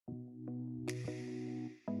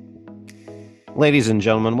Ladies and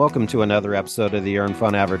gentlemen, welcome to another episode of the Earn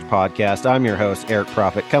Fun Average podcast. I'm your host, Eric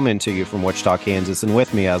Profit, coming to you from Wichita, Kansas, and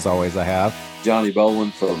with me, as always, I have Johnny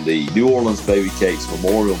Boland from the New Orleans Baby Cakes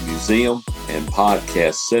Memorial Museum and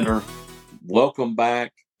Podcast Center. Welcome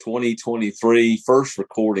back, 2023, first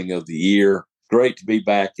recording of the year. Great to be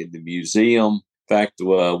back in the museum. In fact,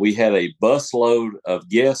 we had a busload of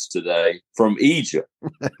guests today from Egypt.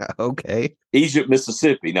 Okay. Egypt,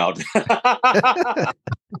 Mississippi. Now,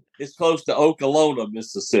 it's close to Okolona,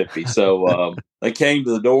 Mississippi. So they came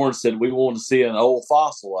to the door and said, we want to see an old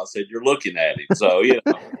fossil. I said, you're looking at him. So,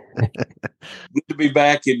 good to be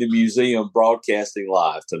back in the museum broadcasting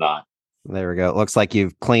live tonight. There we go. It looks like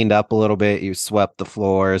you've cleaned up a little bit. You swept the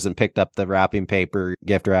floors and picked up the wrapping paper,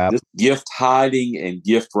 gift wrap. This gift hiding and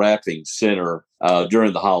gift wrapping center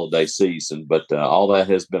during the holiday season, but all that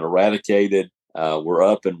has been eradicated. We're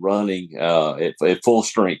up and running at full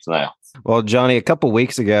strength now. Well, Johnny, a couple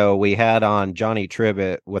weeks ago, we had on Johnny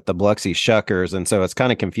Tribbitt with the Biloxi Shuckers, and so it's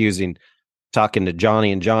kind of confusing talking to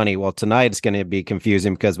Johnny and Johnny. Well, tonight it's going to be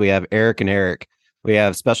confusing because we have Eric and Eric. We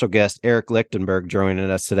have special guest Eric Lichtenberg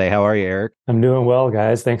joining us today. How are you, Eric? I'm doing well,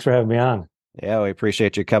 guys. Thanks for having me on. Yeah, we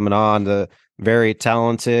appreciate you coming on. The very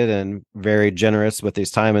talented and very generous with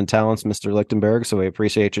his time and talents, Mr. Lichtenberg. So we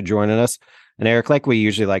appreciate you joining us. And Eric, like we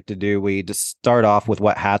usually like to do, we just start off with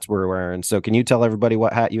what hats we're wearing. So can you tell everybody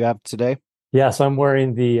what hat you have today? Yeah, so I'm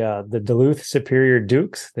wearing the Duluth Superior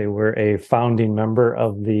Dukes. They were a founding member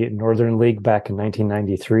of the Northern League back in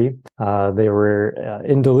 1993. They were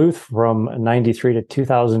in Duluth from 93 to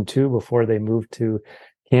 2002 before they moved to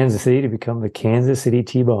Kansas City to become the Kansas City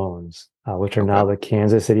T-Bones, which are now the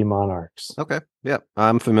Kansas City Monarchs. Okay. Yeah.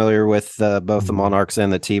 I'm familiar with both the Monarchs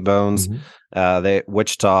and the T-Bones.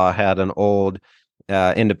 Wichita had an old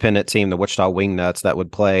independent team, the Wichita Wingnuts, that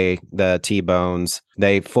would play the T-Bones.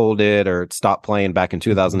 They folded or stopped playing back in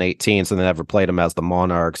 2018, so they never played them as the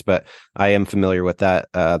Monarchs. But I am familiar with that,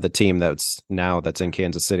 the team that's in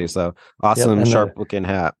Kansas City. So awesome, sharp-looking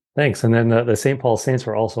hat. Thanks. And then the St. Paul Saints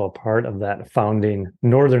were also a part of that founding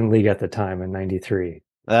Northern League at the time in 93.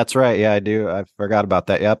 That's right. Yeah, I do. I forgot about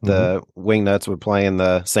that. Yep. The Wingnuts would play in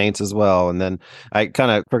the Saints as well. And then I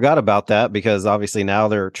kind of forgot about that because obviously now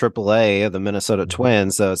they're AAA of the Minnesota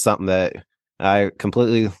Twins. So it's something that I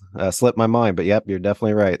completely slipped my mind. But yep, you're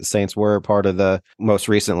definitely right. The Saints were part of most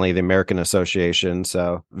recently, the American Association.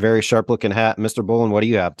 So very sharp looking hat. Mr. Boland, what do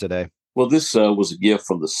you have today? Well, this was a gift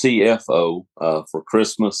from the CFO for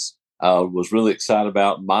Christmas. I was really excited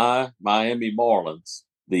about my Miami Marlins,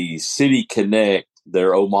 the City Connect,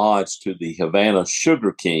 their homage to the Havana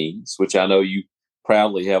Sugar Kings, which I know you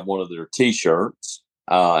proudly have one of their T-shirts.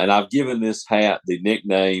 And I've given this hat the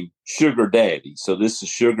nickname Sugar Daddy. So this is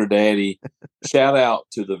Sugar Daddy. Shout out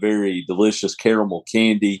to the very delicious caramel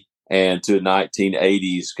candy and to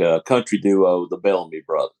 1980s country duo, the Bellamy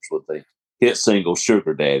Brothers, with the hit single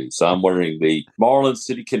Sugar Daddy. So I'm wearing the Marlins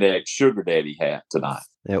City Connect Sugar Daddy hat tonight.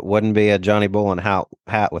 It wouldn't be a Johnny Boland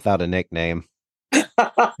hat without a nickname.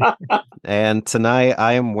 And tonight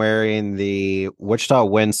I am wearing the Wichita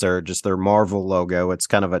Wind Surge, just their Marvel logo. It's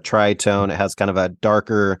kind of a tritone. It has kind of a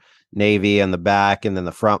darker navy in the back, and then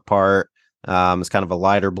the front part is kind of a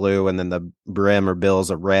lighter blue, and then the brim or bill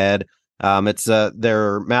is a red. It's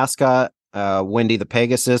their mascot, Wendy the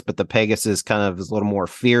Pegasus, but the Pegasus kind of is a little more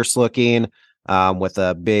fierce looking, with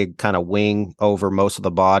a big kind of wing over most of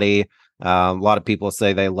the body. A lot of people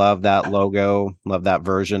say they love that logo, love that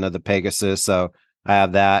version of the Pegasus. So I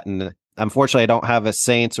have that. And unfortunately, I don't have a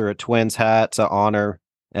Saints or a Twins hat to honor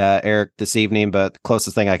Eric this evening, but the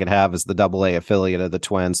closest thing I could have is the AA affiliate of the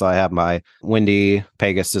Twins. So I have my Wendy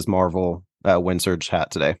Pegasus Marvel Wind Surge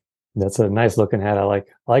hat today. That's a nice looking hat. I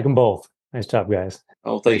like them both. Nice job, guys.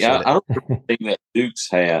 Oh, thank you. I remember seeing that Duke's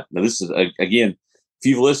hat. Now, this is, again, if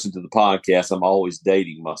you've listened to the podcast, I'm always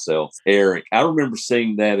dating myself, Eric. I remember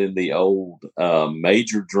seeing that in the old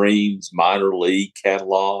Major Dreams minor league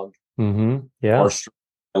catalog. Yeah. Or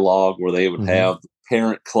catalog where they would have the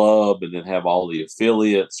parent club and then have all the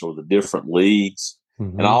affiliates or the different leagues.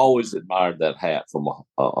 And I always admired that hat from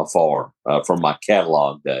afar, from my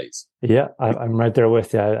catalog days. Yeah, I'm right there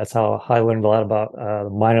with you. That's how I learned a lot about the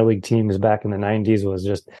minor league teams back in the 90s, was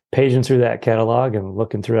just paging through that catalog and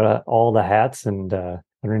looking through all the hats and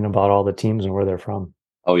learning about all the teams and where they're from.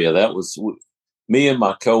 Oh, yeah, that was me and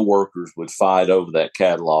my coworkers would fight over that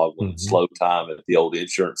catalog when it's slow time at the old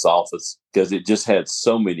insurance office because it just had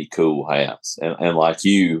so many cool hats. And like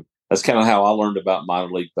you, that's kind of how I learned about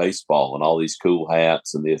minor league baseball and all these cool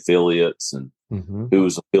hats and the affiliates and who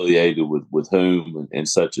was affiliated with whom and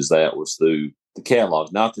such as that was through the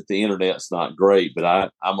catalog. Not that the internet's not great, but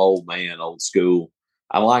I'm old man, old school.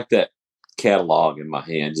 I like that catalog in my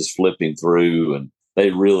hand, just flipping through, and they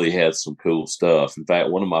really had some cool stuff. In fact,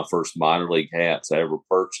 one of my first minor league hats I ever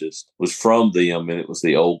purchased was from them, and it was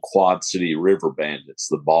the old Quad City River Bandits,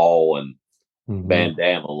 the ball and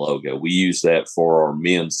bandana logo. We used that for our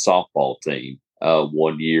men's softball team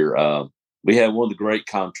one year. We had one of the great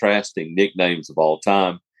contrasting nicknames of all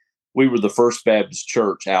time. We were the First Baptist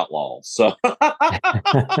Church Outlaws. So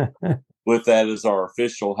with that as our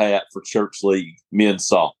official hat for Church League men's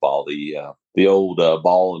softball, the old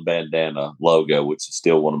ball and bandana logo, which is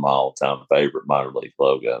still one of my all-time favorite minor league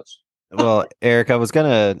logos. Well, Eric, I was going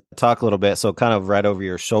to talk a little bit. So kind of right over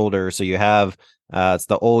your shoulder. So you have, it's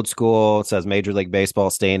the old school, it says Major League Baseball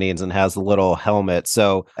standings and has the little helmet.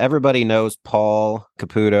 So everybody knows Paul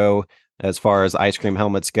Caputo as far as ice cream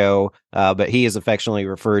helmets go, but he is affectionately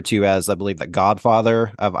referred to as, I believe, the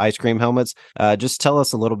godfather of ice cream helmets. Just tell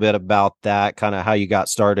us a little bit about that, kind of how you got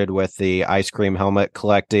started with the ice cream helmet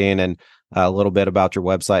collecting, and a little bit about your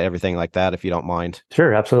website, everything like that, if you don't mind.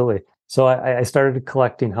 Sure, absolutely. So I started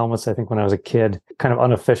collecting helmets, I think, when I was a kid, kind of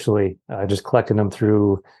unofficially, just collecting them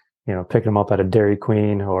through, picking them up at a Dairy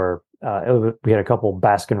Queen, or we had a couple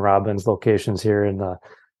Baskin Robbins locations here in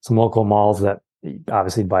some local malls that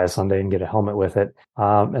obviously buy a sundae and get a helmet with it.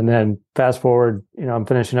 And then fast forward, I'm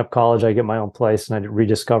finishing up college, I get my own place, and I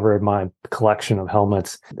rediscovered my collection of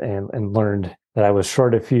helmets and learned that I was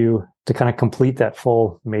short a few to kind of complete that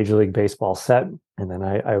full Major League Baseball set. And then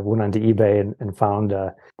I went onto eBay and found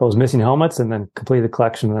those missing helmets, and then completed the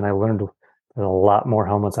collection. And then I learned there's a lot more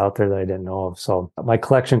helmets out there that I didn't know of. So my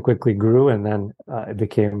collection quickly grew, and then it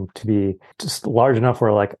became to be just large enough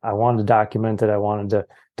where, like, I wanted to document it. I wanted to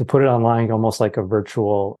put it online, almost like a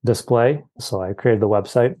virtual display. So I created the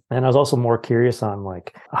website, and I was also more curious on,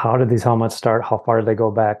 like, how did these helmets start? How far did they go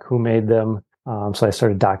back? Who made them? So I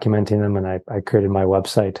started documenting them, and I created my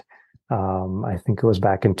website. I think it was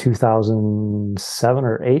back in 2007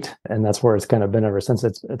 or 8, and that's where it's kind of been ever since.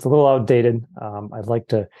 It's a little outdated. I'd like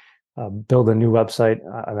to build a new website.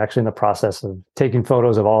 I'm actually in the process of taking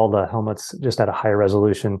photos of all the helmets just at a high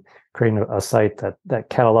resolution, creating a site that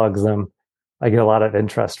catalogs them. I get a lot of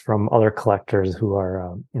interest from other collectors who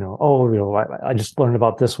are, I just learned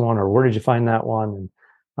about this one, or where did you find that one?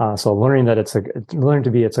 And so learning that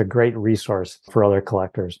it's a great resource for other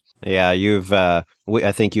collectors. Yeah,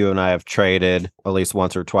 I think you and I have traded at least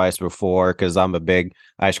once or twice before, because I'm a big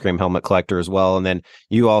ice cream helmet collector as well. And then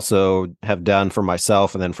you also have done for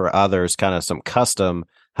myself and then for others kind of some custom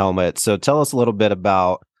helmets. So tell us a little bit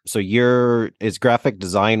about, is graphic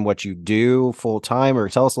design what you do full time, or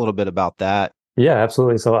tell us a little bit about that? Yeah,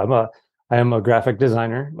 absolutely. So I am a graphic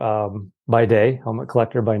designer by day, helmet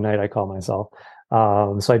collector by night, I call myself.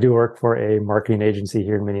 So I do work for a marketing agency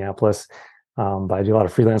here in Minneapolis, but I do a lot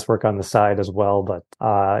of freelance work on the side as well. But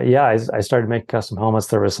I started making custom helmets.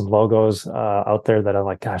 There was some logos out there that I'm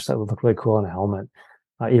like, gosh, that would look really cool on a helmet.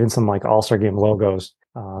 Even some like All-Star Game logos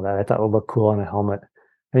that I thought would look cool on a helmet.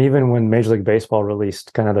 And even when Major League Baseball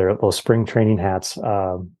released kind of those spring training hats,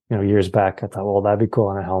 years back, I thought, well, that'd be cool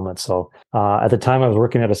on a helmet. So at the time I was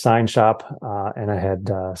working at a sign shop, and I had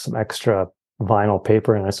some extra vinyl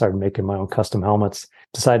paper, and I started making my own custom helmets.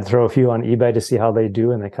 Decided to throw a few on eBay to see how they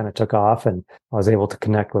do, and they kind of took off, and I was able to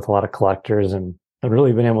connect with a lot of collectors, and I've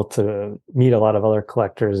really been able to meet a lot of other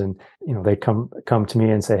collectors, and they come to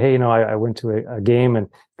me and say, hey, I went to a game and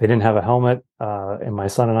they didn't have a helmet, and my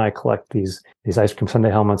son and I collect these ice cream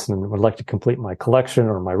sundae helmets and would like to complete my collection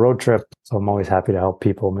or my road trip. So I'm always happy to help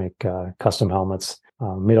people make custom helmets.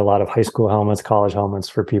 Made a lot of high school helmets, college helmets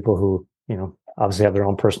for people who obviously have their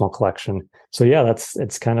own personal collection. So yeah,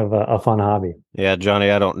 it's kind of a fun hobby. Yeah,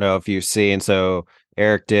 Johnny, I don't know if you've seen, so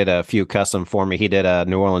Eric did a few custom for me. He did a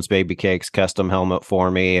New Orleans Baby Cakes custom helmet for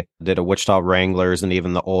me, did a Wichita Wranglers, and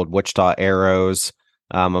even the old Wichita Arrows,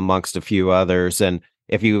 amongst a few others. And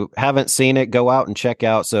if you haven't seen it, go out and check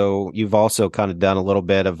out. So you've also kind of done a little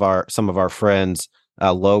bit of some of our friends'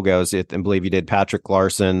 logos. I believe you did Patrick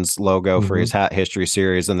Larson's logo for his Hat History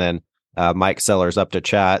series, and then Mike Sellers up to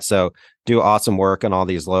chat. So do awesome work on all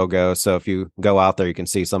these logos. So if you go out there, you can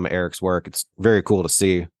see some of Eric's work. It's very cool to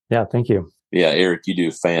see. Yeah, thank you. Yeah, Eric, you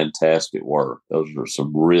do fantastic work. Those are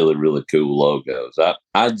some really, really cool logos.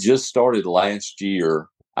 I just started last year.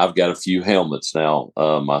 I've got a few helmets now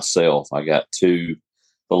myself. I got two.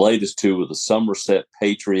 The latest two were the Somerset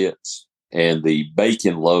Patriots and the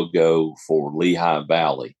Bacon logo for Lehigh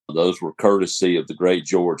Valley. Those were courtesy of the great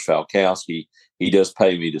George Falkowski. He does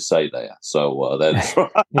pay me to say that. So that's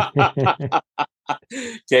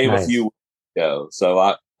came nice. A few weeks ago. So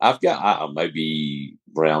I've got maybe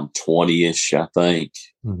around 20-ish, I think,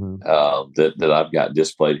 that I've got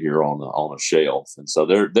displayed here on a shelf. And so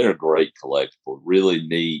they're a great collectible, really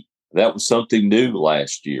neat. That was something new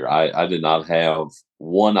last year. I did not have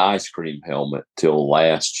one ice cream helmet till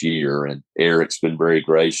last year, and Eric's been very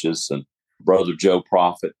gracious, and brother Joe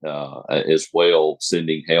Prophet as well,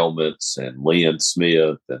 sending helmets, and Lynn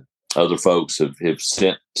Smith and other folks have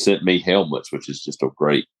sent me helmets, which is just a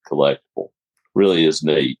great collectible. Really is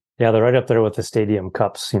neat. Yeah, they're right up there with the stadium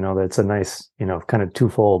cups. That's a nice, kind of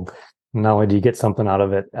twofold. Not only do you get something out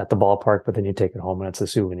of it at the ballpark, but then you take it home and it's a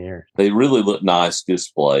souvenir. They really look nice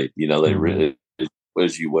displayed. They really,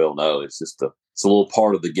 as you well know, it's a little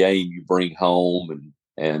part of the game you bring home,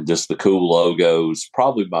 and just the cool logos.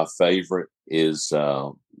 Probably my favorite is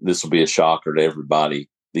this will be a shocker to everybody.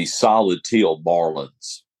 The solid teal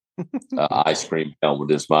Marlins ice cream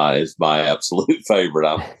helmet is my absolute favorite.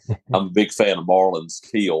 I'm a big fan of Marlins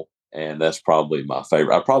teal, and that's probably my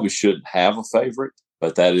favorite. I probably shouldn't have a favorite,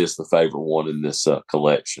 but that is the favorite one in this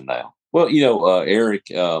collection now. Well, Eric,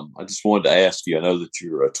 I just wanted to ask you, I know that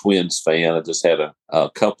you're a Twins fan. I just had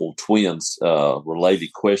a couple Twins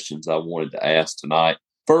related questions I wanted to ask tonight.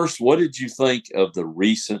 First, what did you think of the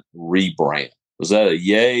recent rebrand? Was that a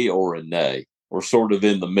yay or a nay, or sort of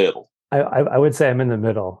in the middle? I would say I'm in the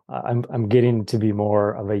middle. I'm getting to be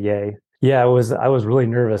more of a yay. Yeah, I was really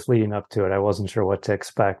nervous leading up to it. I wasn't sure what to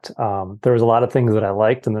expect. There was a lot of things that I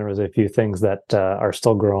liked, and there was a few things that are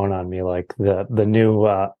still growing on me, like the new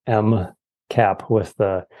M cap with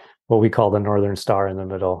what we call the Northern Star in the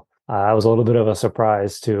middle. I was a little bit of a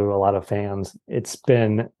surprise to a lot of fans. It's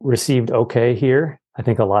been received okay here. I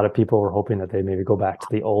think a lot of people were hoping that they maybe go back to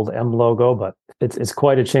the old M logo, but it's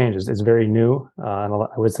quite a change. It's very new, and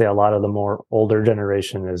I would say a lot of the more older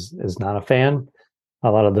generation is not a fan. A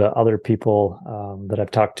lot of the other people that I've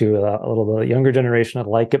talked to, a little bit younger generation, I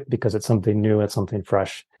like it because it's something new, it's something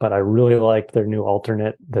fresh. But I really like their new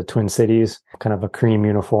alternate, the Twin Cities, kind of a cream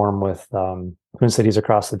uniform with Twin Cities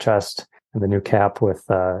across the chest, and the new cap with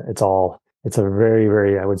it's a very,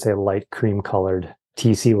 very, I would say, light cream colored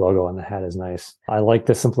TC logo on the hat is nice. I like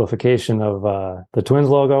the simplification of the Twins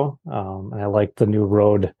logo, and I like the new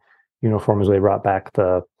road uniforms. They brought back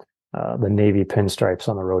the navy pinstripes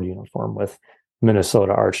on the road uniform with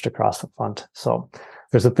Minnesota arched across the front. So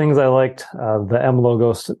there's the things I liked. The M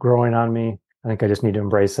logo's growing on me. I think I just need to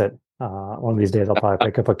embrace it. One of these days I'll probably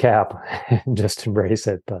pick up a cap and just embrace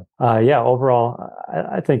it. But overall,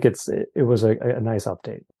 I think it was a nice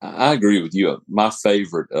update. I agree with you. My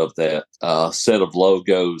favorite of that set of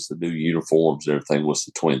logos, the new uniforms and everything, was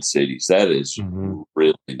the Twin Cities. That is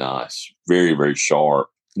really nice. Very, very sharp.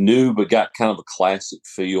 New, but got kind of a classic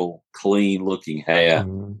feel, clean looking hat.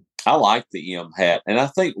 I like the M hat. And I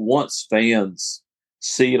think once fans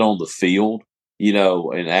see it on the field,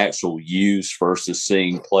 in actual use versus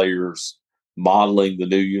seeing players modeling the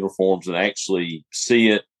new uniforms and actually see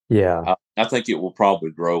it. Yeah. I think it will probably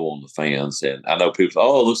grow on the fans. And I know people say,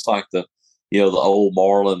 it looks like the old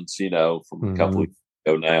Marlins, from a couple weeks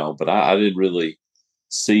ago now, but I didn't really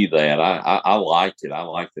see that. I liked it. I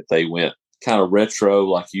liked that they went kind of retro,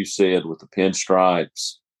 like you said, with the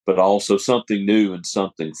pinstripes, but also something new and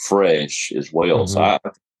something fresh as well. So I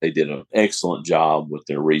think they did an excellent job with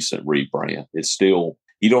their recent rebrand. It's still,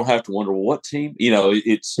 you don't have to wonder what team,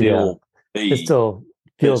 it still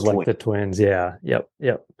feels like the Twins. Yeah. Yep.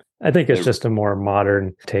 I think it's just a more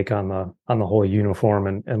modern take on the whole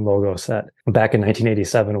uniform and logo set. Back in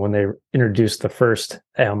 1987, when they introduced the first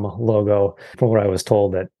M logo, from what I was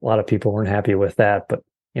told, that a lot of people weren't happy with that, but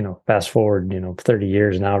fast forward, 30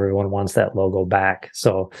 years now, everyone wants that logo back.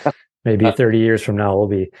 So maybe 30 years from now, we'll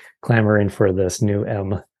be clamoring for this new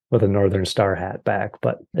M with a Northern Star hat back.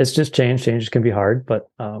 But it's just change. Changes can be hard, but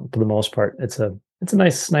for the most part, it's a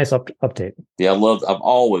nice update. Yeah, I've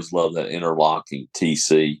always loved that interlocking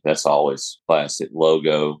TC. That's always classic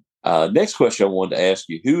logo. Next question I wanted to ask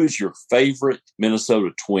you: who is your favorite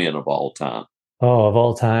Minnesota Twin of all time? Oh, of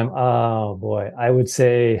all time? Oh, boy. I would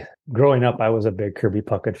say growing up, I was a big Kirby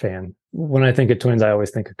Puckett fan. When I think of Twins, I always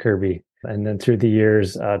think of Kirby. And then through the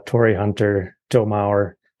years, Torrey Hunter, Joe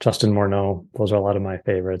Mauer, Justin Morneau, those are a lot of my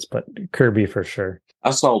favorites, but Kirby for sure. I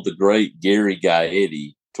saw the great Gary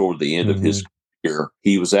Gaetti toward the end of his career.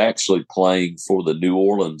 He was actually playing for the New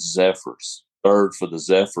Orleans Zephyrs, third for the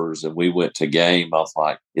Zephyrs, and we went to game. I was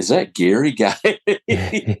like, is that Gary Gaetti?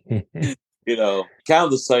 Kind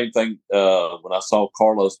of the same thing when I saw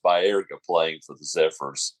Carlos Baerga playing for the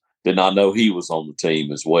Zephyrs. Did not know he was on the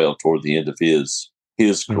team as well toward the end of his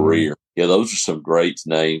career. Yeah, those are some great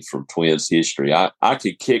names from Twins history. I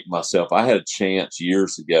could kick myself. I had a chance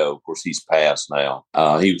years ago. Of course, he's passed now.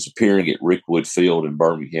 He was appearing at Rickwood Field in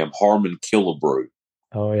Birmingham. Harmon Killebrew.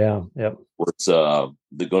 Oh, yeah. Yep. Was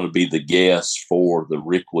going to be the guest for the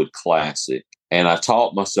Rickwood Classic. And I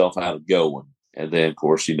taught myself how to going. And then, of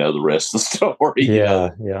course, the rest of the story. Yeah,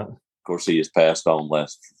 yeah. Of course, he has passed on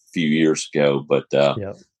last few years ago, but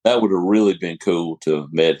Yeah. that would have really been cool to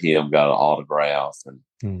have met him, got an autograph, and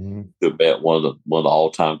to have met one of the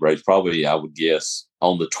all-time greats. Probably, I would guess,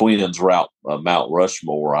 on the Twins route, Mount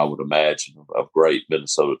Rushmore, I would imagine, of great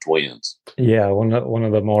Minnesota Twins. Yeah, one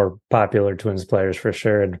of the more popular Twins players for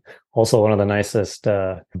sure, and also one of the nicest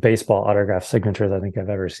baseball autograph signatures I think I've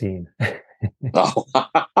ever seen. Oh.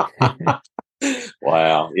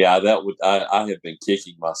 Wow. Yeah, that would I have been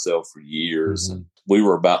kicking myself for years. And we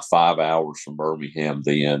were about 5 hours from Birmingham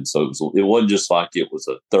then. So it wasn't just like it was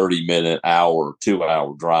a 30-minute,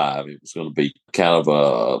 2-hour drive. It was going to be kind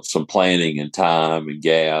of some planning and time, and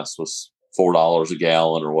gas was $4 a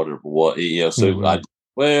gallon or whatever.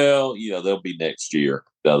 They'll be next year.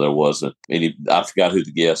 There wasn't any, I forgot who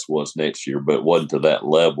the guest was next year, but it wasn't to that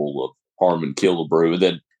level of Harmon Killebrew. And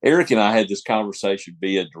then Eric and I had this conversation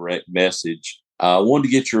via direct message. I wanted to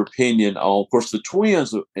get your opinion on, of course, the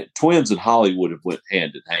Twins and Hollywood have went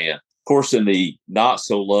hand in hand. Of course, in the not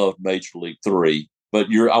so loved Major League 3, but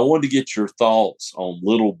I wanted to get your thoughts on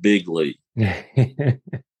Little Big League.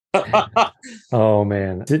 Oh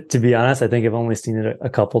man, to be honest, I think I've only seen it a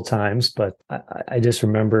couple times, but I just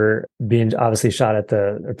remember being obviously filmed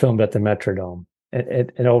at the Metrodome,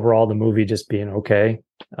 and overall the movie just being okay.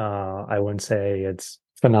 I wouldn't say it's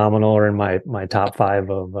phenomenal or in my top 5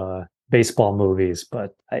 of baseball movies,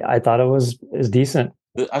 but I thought it was decent.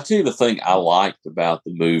 I tell you the thing I liked about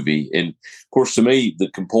the movie, and of course to me the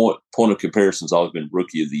point of comparison has always been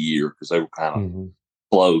Rookie of the Year, because they were kind of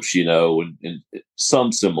close, and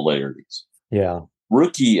some similarities. Yeah.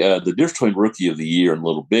 The difference between Rookie of the Year and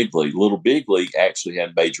Little Big League actually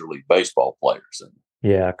had Major League Baseball players in it.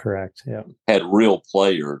 Yeah, correct. Yeah. Had real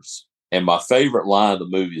players. And my favorite line of the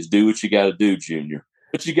movie is, "Do what you got to do, Junior."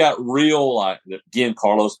 But you got real, like, again,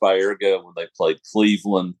 Carlos Baerga when they played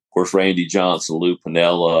Cleveland. Of course, Randy Johnson, Lou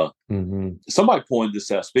Piniella. Somebody pointed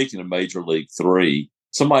this out. Speaking of Major League 3,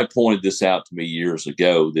 somebody pointed this out to me years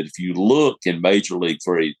ago, that if you look in Major League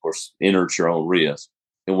 3, of course, enter at your own risk,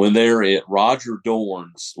 and when they're at Roger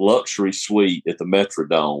Dorn's luxury suite at the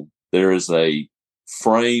Metrodome, there is a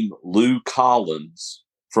framed Lou Collins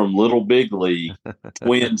from Little Big League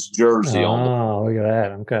Twins jersey on the. Oh, look at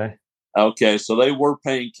that. Okay. Okay, so they were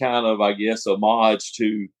paying kind of, I guess, homage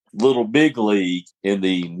to Little Big League in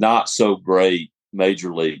the not so great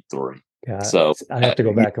Major League 3. God, so I have to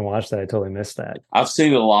go back and watch that. I totally missed that. I've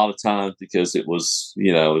seen it a lot of times because it was,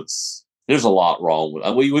 there's a lot wrong with.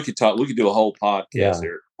 We could do a whole podcast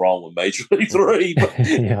here wrong with Major League 3.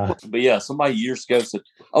 But yeah, somebody years ago said,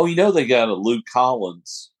 "Oh, they got a Lou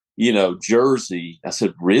Collins, jersey." I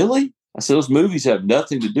said, "Really?" I said, "Those movies have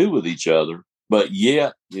nothing to do with each other." But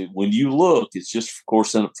yet, when you look, it's just, of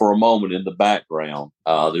course, for a moment in the background,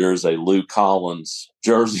 there's a Lou Collins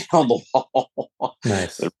jersey on the wall.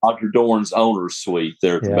 Nice. And Roger Dorn's owner's suite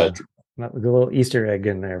there at the Metro. A little Easter egg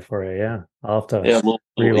in there for you, yeah. I'll have to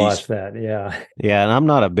rewatch that, yeah. Yeah, and I'm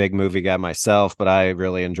not a big movie guy myself, but I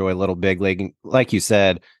really enjoy Little Big League. Like you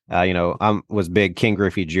said, I was big King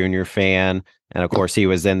Griffey Jr. fan, and of course he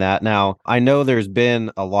was in that. Now, I know there's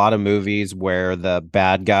been a lot of movies where the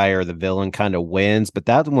bad guy or the villain kind of wins, but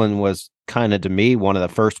that one was kind of, to me, one of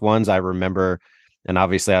the first ones I remember. And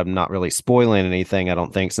obviously I'm not really spoiling anything, I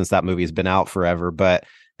don't think, since that movie's been out forever, but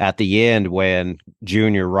at the end when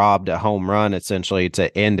Junior robbed a home run essentially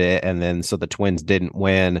to end it, and then so the Twins didn't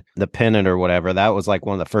win the pennant or whatever, that was like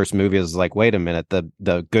one of the first movies like, wait a minute,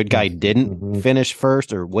 the good guy didn't finish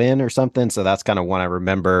first or win or something. So that's kind of one I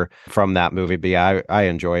remember from that movie. But yeah, I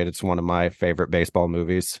enjoy it. It's one of my favorite baseball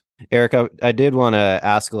movies. Eric, I did want to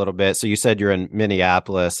ask a little bit. So you said you're in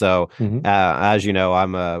Minneapolis. So as you know,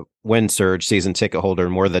 I'm a Wind Surge season ticket holder,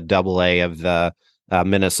 and we're the AA of the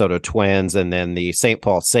Minnesota Twins, and then the St.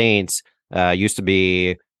 Paul Saints used to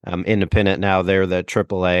be independent. Now they're the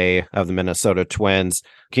AAA of the Minnesota Twins.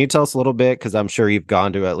 Can you tell us a little bit, because I'm sure you've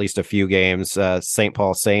gone to at least a few games, St.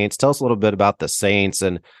 Paul Saints. Tell us a little bit about the Saints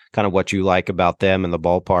and kind of what you like about them and the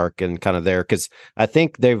ballpark and kind of there, because I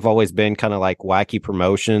think they've always been kind of like wacky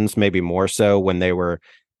promotions, maybe more so when they were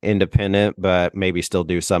independent, but maybe still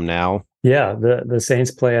do some now. Yeah, the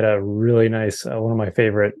Saints play at a really nice, one of my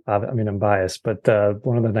favorite, I'm biased, but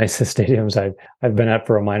one of the nicest stadiums I've been at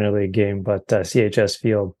for a minor league game, but CHS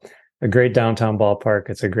Field, a great downtown ballpark.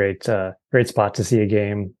 It's a great spot to see a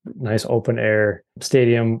game, nice open air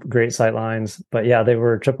stadium, great sight lines. But yeah, they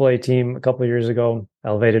were a AAA team a couple of years ago,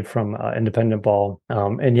 elevated from independent ball.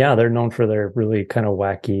 And yeah, they're known for their really kind of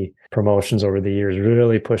wacky promotions over the years,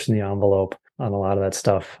 really pushing the envelope on a lot of that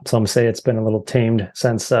stuff. Some say it's been a little tamed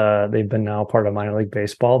since they've been now part of minor league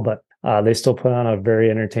baseball, but They still put on a very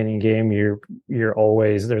entertaining game.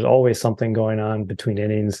 There's always something going on between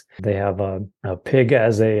innings. They have a pig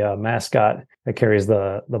as a mascot that carries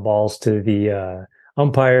the balls to the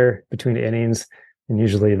umpire between the innings, and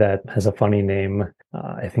usually that has a funny name.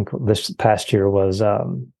 I think this past year was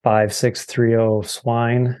 5630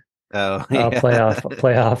 Swine. Oh, yeah. Play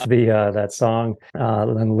off the that song.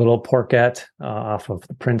 Then Little Porkette off of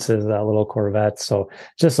the Prince's Little Corvette. So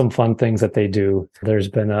just some fun things that they do. There's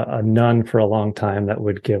been a nun for a long time that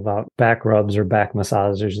would give out back rubs or back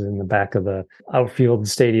massages in the back of the outfield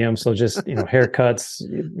stadium. So just haircuts,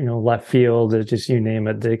 left field, just you name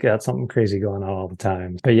it. They got something crazy going on all the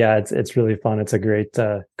time. But yeah, it's really fun. It's a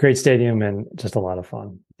great stadium and just a lot of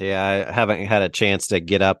fun. Yeah, I haven't had a chance to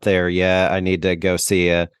get up there yet. I need to go see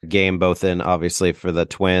a game both in, obviously, for the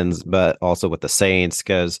Twins, but also with the Saints,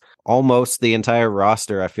 because almost the entire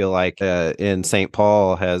roster, I feel like, in St.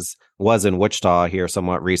 Paul was in Wichita here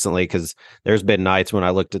somewhat recently, because there's been nights when I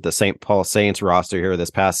looked at the St. Paul Saints roster here this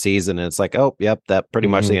past season, and it's like, oh, yep, that pretty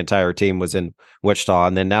much the entire team was in Wichita.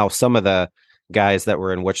 And then now some of the guys that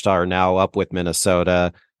were in Wichita are now up with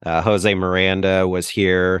Minnesota. Jose Miranda was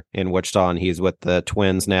here in Wichita, and he's with the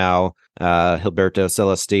Twins now. Gilberto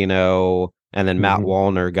Celestino, and then Matt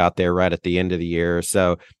Wallner got there right at the end of the year.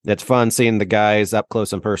 So it's fun seeing the guys up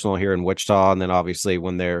close and personal here in Wichita. And then obviously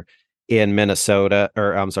when they're in Minnesota,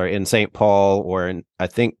 or I'm sorry, in St. Paul, I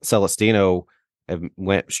think Celestino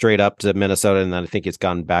went straight up to Minnesota, and then I think it's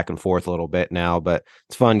gone back and forth a little bit now. But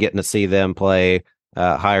it's fun getting to see them play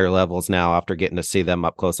higher levels now after getting to see them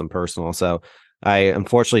up close and personal. So I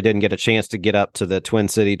unfortunately didn't get a chance to get up to the Twin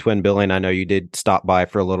City Twin Building. I know you did stop by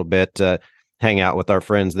for a little bit to hang out with our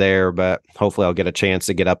friends there, but hopefully I'll get a chance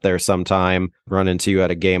to get up there sometime, run into you at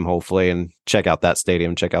a game, hopefully, and check out that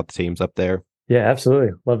stadium, check out the teams up there. Yeah,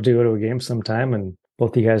 absolutely. Love to go to a game sometime, and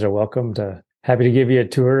both of you guys are welcome. Happy to give you a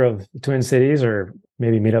tour of the Twin Cities, or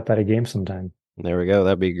maybe meet up at a game sometime. There we go.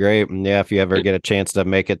 That'd be great. And yeah, if you ever get a chance to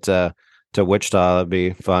make it to Wichita, it'd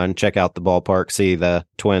be fun. Check out the ballpark, see the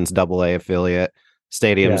Twins AA affiliate.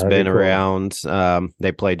 Stadium's been around.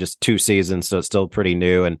 They played just 2 seasons, so it's still pretty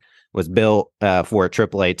new, and was built for a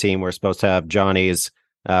AAA team. We're supposed to have Johnny's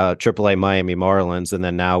AAA Miami Marlins, and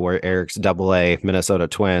then now we're Eric's AA Minnesota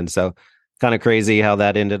Twins. So kind of crazy how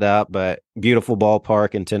that ended up, but beautiful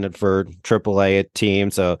ballpark intended for AAA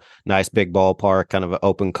team. So nice big ballpark, kind of an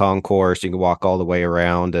open concourse. You can walk all the way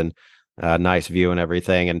around, and nice view and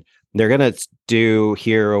everything. And they're going to do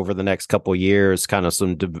here over the next couple of years kind of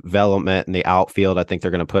some development in the outfield. I think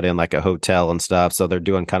they're going to put in like a hotel and stuff. So they're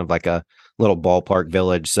doing kind of like a little ballpark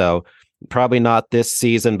village. So probably not this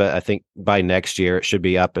season, but I think by next year it should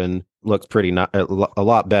be up and looks a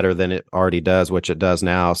lot better than it already does, which it does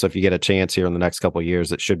now. So if you get a chance here in the next couple of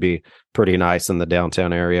years, it should be pretty nice in the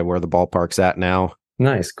downtown area where the ballpark's at now.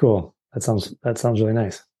 Nice. Cool. That sounds really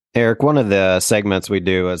nice. Eric, one of the segments we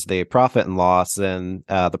do is the profit and loss, and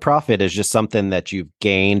the profit is just something that you've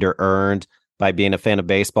gained or earned by being a fan of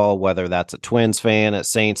baseball, whether that's a Twins fan, a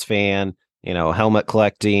Saints fan, helmet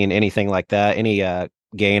collecting, anything like that. Any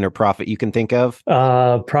gain or profit you can think of?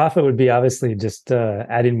 Profit would be obviously just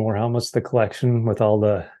adding more helmets to the collection with all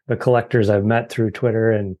the collectors I've met through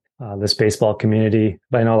Twitter and this baseball community.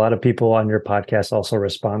 But I know a lot of people on your podcast also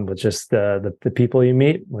respond with just the people you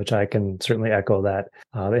meet, which I can certainly echo that.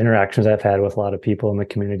 The interactions I've had with a lot of people in the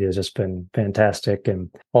community has just been fantastic.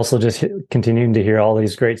 And also just continuing to hear all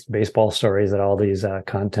these great baseball stories that all these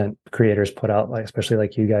content creators put out, especially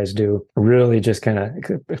like you guys do, really just kind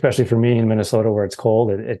of, especially for me in Minnesota where it's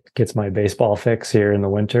cold, it gets my baseball fix here in the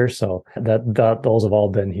winter. So those have all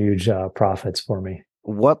been huge profits for me.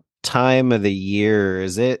 What time of the year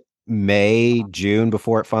is it? May, June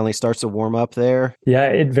before it finally starts to warm up there? Yeah,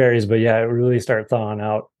 it varies, but yeah, it really starts thawing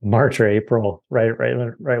out March or April, right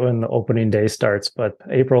when the opening day starts. But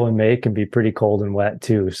April and May can be pretty cold and wet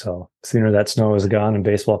too. So sooner that snow is gone and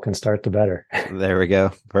baseball can start, the better. There we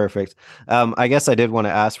go. Perfect. I guess I did want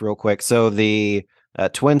to ask real quick. So the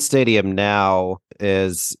Twin Stadium now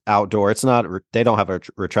is outdoor. It's not. They don't have a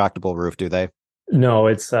retractable roof, do they? No,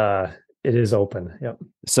 it is open. Yep.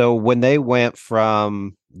 So when they went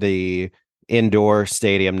from the indoor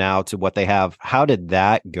stadium now to what they have, how did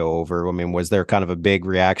that go over? I mean, was there kind of a big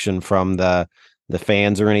reaction from the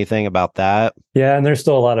fans or anything about that? Yeah, and there's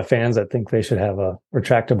still a lot of fans that think they should have a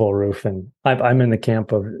retractable roof, and I'm in the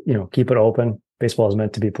camp of keep it open. Baseball is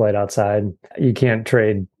meant to be played outside. You can't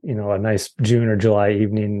trade a nice June or July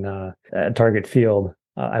evening at Target Field.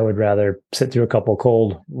 I would rather sit through a couple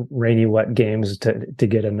cold, rainy, wet games to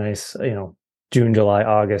get a nice June, July,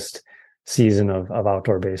 August season of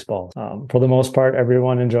outdoor baseball. For the most part,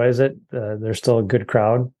 everyone enjoys it. There's still a good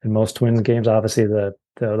crowd in most Twins games. Obviously, the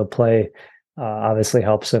The play obviously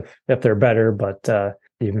helps if they're better, but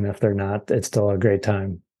even if they're not, it's still a great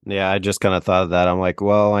time. Yeah, I just kind of thought of that. I'm like,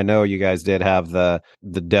 well, I know you guys did have the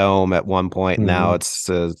dome at one point. Now it's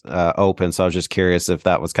open, so I was just curious if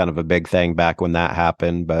that was kind of a big thing back when that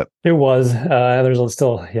happened. But it was. There's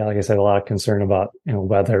still, yeah, like I said, a lot of concern about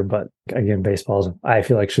weather. But again, baseball, I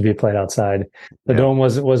feel like, should be played outside. The dome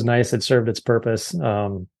was nice. It served its purpose.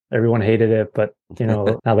 Everyone hated it, but now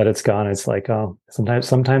that it's gone, it's like, oh,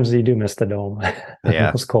 sometimes you do miss the dome.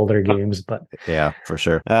 Yeah, those colder games, but yeah, for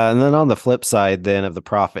sure. And then on the flip side, then, of the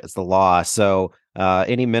profit is the loss. So,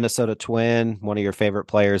 any Minnesota Twin, one of your favorite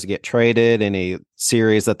players, get traded? Any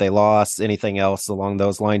series that they lost? Anything else along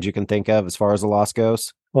those lines you can think of as far as the loss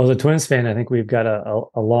goes? Well, as a Twins fan, I think we've got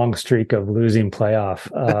a long streak of losing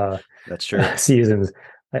playoff That's true. seasons.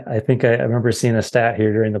 I think I remember seeing a stat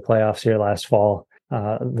here during the playoffs here last fall.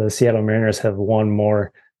 The Seattle Mariners have won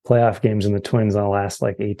more playoff games than the Twins in the last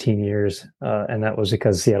 18 years. And that was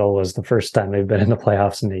because Seattle was the first time they've been in the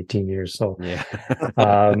playoffs in 18 years. So yeah.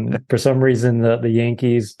 For some reason, the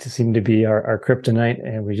Yankees seem to be our kryptonite,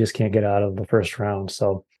 and we just can't get out of the first round.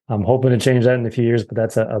 So I'm hoping to change that in a few years, but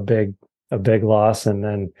that's a big loss. And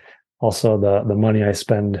then also the money I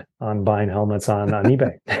spend on buying helmets on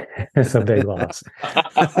eBay. It's a big loss.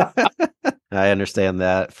 I understand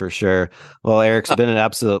that for sure. Well, Eric, it's been an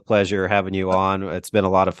absolute pleasure having you on. It's been a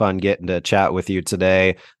lot of fun getting to chat with you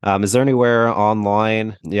today. Is there anywhere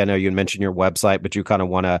online? Yeah, I know you mentioned your website, but you kind of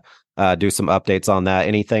want to do some updates on that.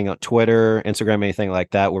 Anything on Twitter, Instagram, anything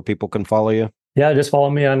like that where people can follow you? Yeah, just follow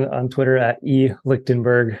me on Twitter at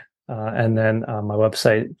 @elichtenberg. And then my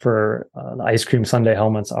website for the Ice Cream Sunday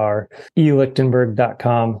helmets are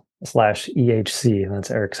elichtenberg.com/EHC. And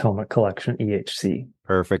that's Eric's Helmet Collection, EHC.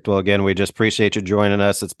 Perfect. Well, again, we just appreciate you joining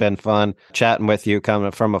us. It's been fun chatting with you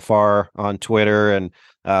coming from afar on Twitter. And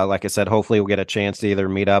like I said, hopefully we'll get a chance to either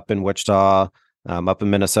meet up in Wichita, up in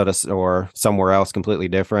Minnesota, or somewhere else completely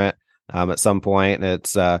different at some point.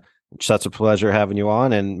 It's such a pleasure having you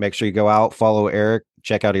on, and make sure you go out, follow Eric,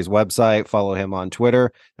 check out his website, follow him on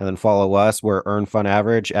Twitter, and then follow us. We're Earn Fun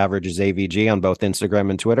Average. Average is AVG on both Instagram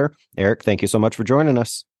and Twitter. Eric, thank you so much for joining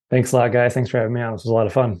us. Thanks a lot, guys. Thanks for having me on. This was a lot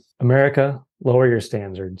of fun. America, lower your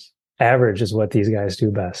standards. Average is what these guys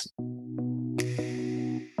do best.